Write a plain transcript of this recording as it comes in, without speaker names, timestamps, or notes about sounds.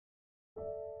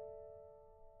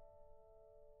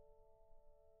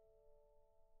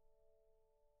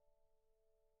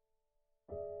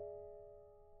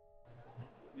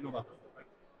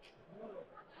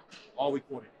all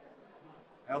recording.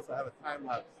 I also have a time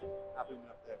lapse happening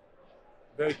up there.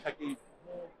 Very techy.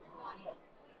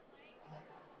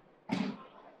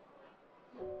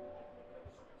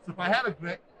 So if I had a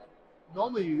grip,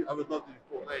 normally I would love to do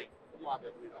full length. Come on,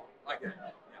 baby, we don't. I get it.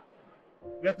 Yeah.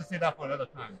 We have to say that for another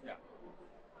time. Yeah.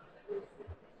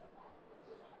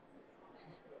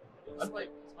 Is this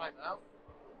like time out?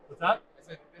 What's that? I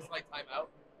said, is this like time out?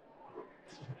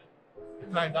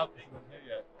 It's timed out, ain't here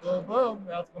yet. Boom, boom.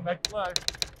 Now let's come back to life.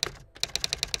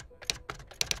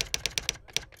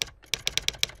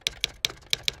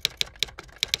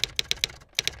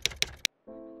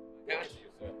 Got you,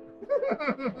 sir.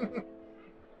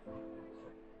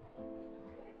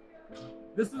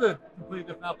 This is a completely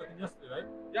different outfit than yesterday, right?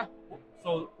 Yeah.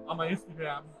 So on my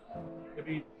Instagram, it'll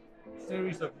be a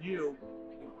series of you.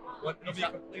 It'll be a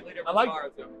completely different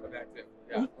car, so we'll come back to.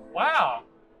 Yeah. Wow.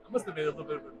 I must have made a little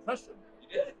bit of an impression. You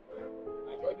did.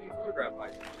 I enjoyed being photographed by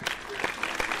you.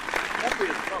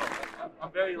 Definitely is fun.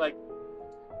 I'm very like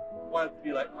wanted to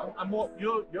be like I'm more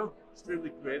you're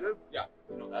extremely creative. Yeah.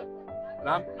 You know that. And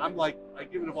I'm like I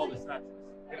give it of all distractions.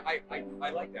 And I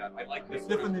like that. I like this. It's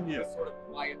different than you. This sort of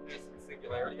quietness and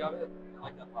singularity of it. I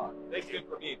like that a lot. It's good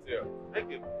for me too. Thank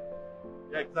you.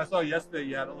 Yeah, because I saw yesterday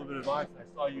you had a little bit of advice, and I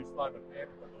saw you slide with panic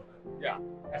a little bit. Yeah.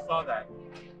 I saw that.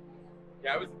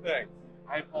 Yeah, it was the thing.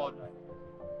 I apologize.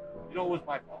 You know, it was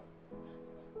my fault.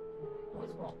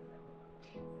 What's wrong?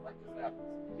 Like this happens.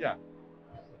 Yeah.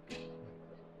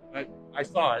 I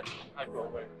saw it. I go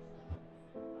away.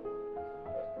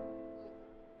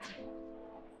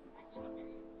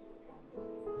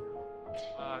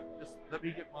 Just let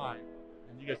me get mine,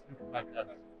 and you guys can come back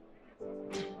together.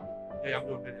 Yeah, I'm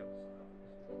doing videos.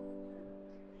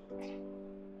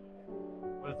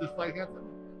 What is this like, Hanson?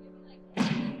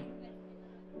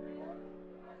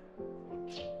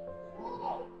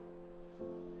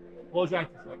 Close your eyes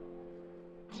a second.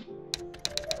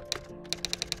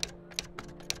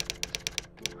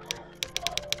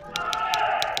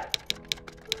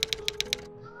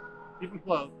 Keep them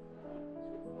closed.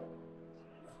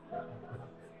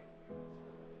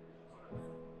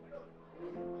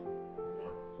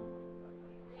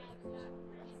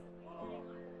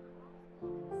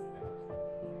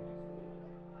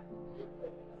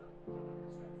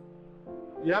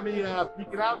 You have me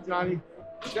peeking out, Johnny.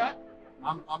 Yeah.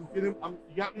 You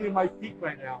got me in my peak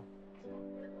right now.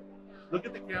 Look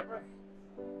at the camera.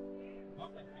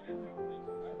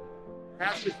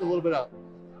 Pass just a little bit up.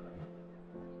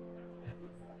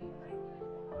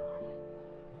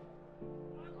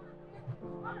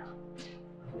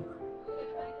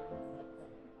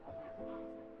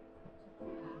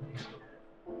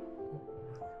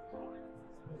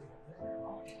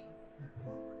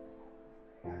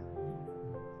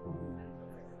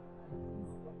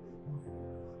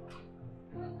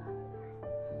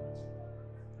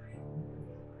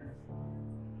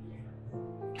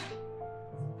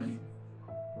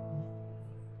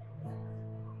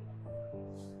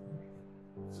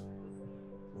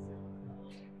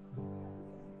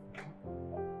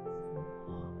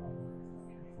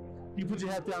 You put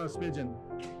your head down a smidgen.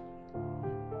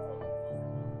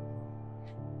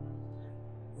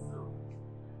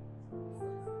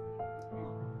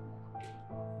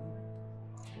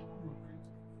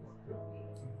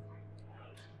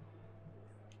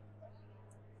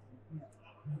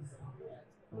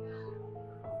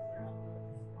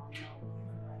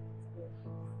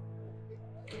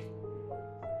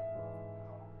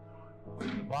 The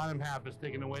bottom half is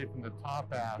taken away from the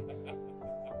top half.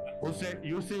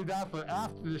 You'll save that for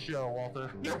after the show,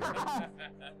 Walter.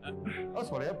 That's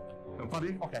funny.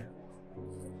 Funny? Okay.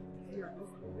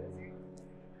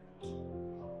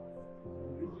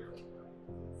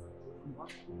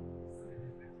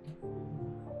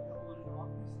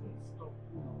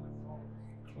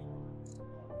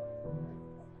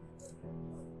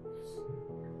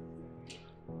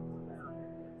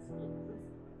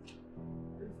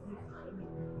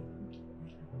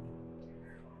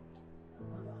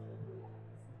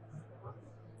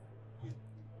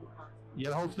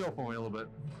 Yeah, hold still for me a little bit.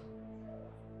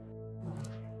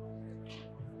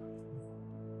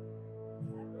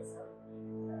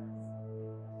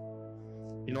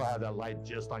 You know, I have that light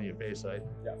just on your face, right?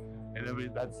 Yeah.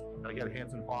 And that's, again,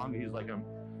 Hanson Fong. He's like an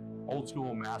old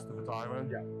school master photographer.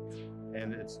 Yeah.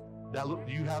 And it's that look.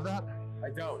 Do you have that?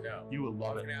 I don't know. You would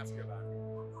love it. I was going to ask you about it.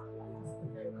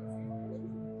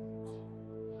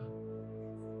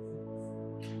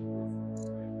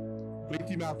 Breathe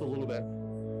through your mouth a little bit.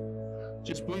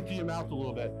 Just breathe through your mouth a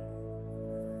little bit.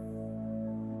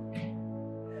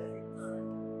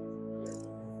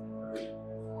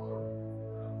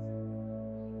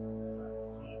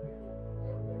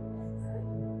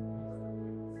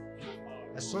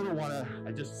 I sort of want to,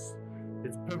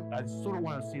 I sort of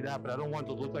want to see that, but I don't want it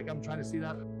to look like I'm trying to see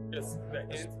that. Just the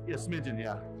hint. Yeah, smidgen,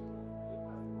 yeah.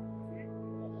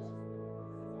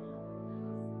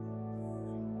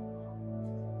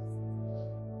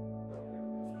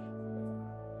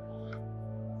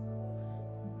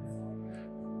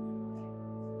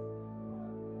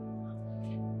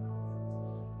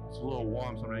 It's a little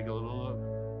warm, so I'm gonna get a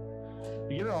little.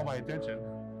 You get all my attention.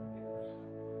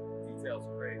 Detail's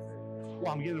crazy.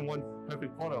 Well, I'm getting one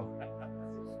perfect photo.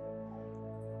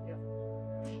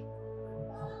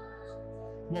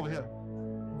 Come over here.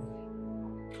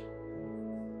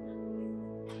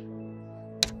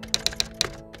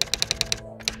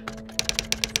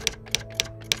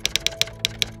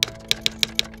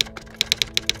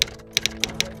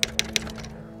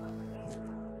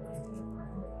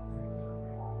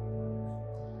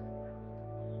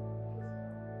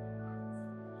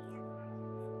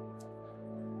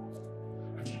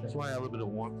 That's why I add a little bit of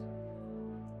warmth.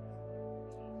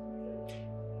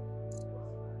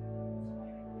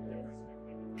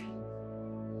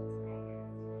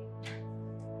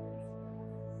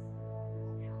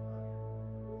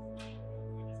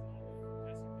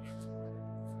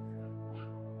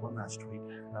 One last tweak,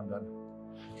 and I'm done.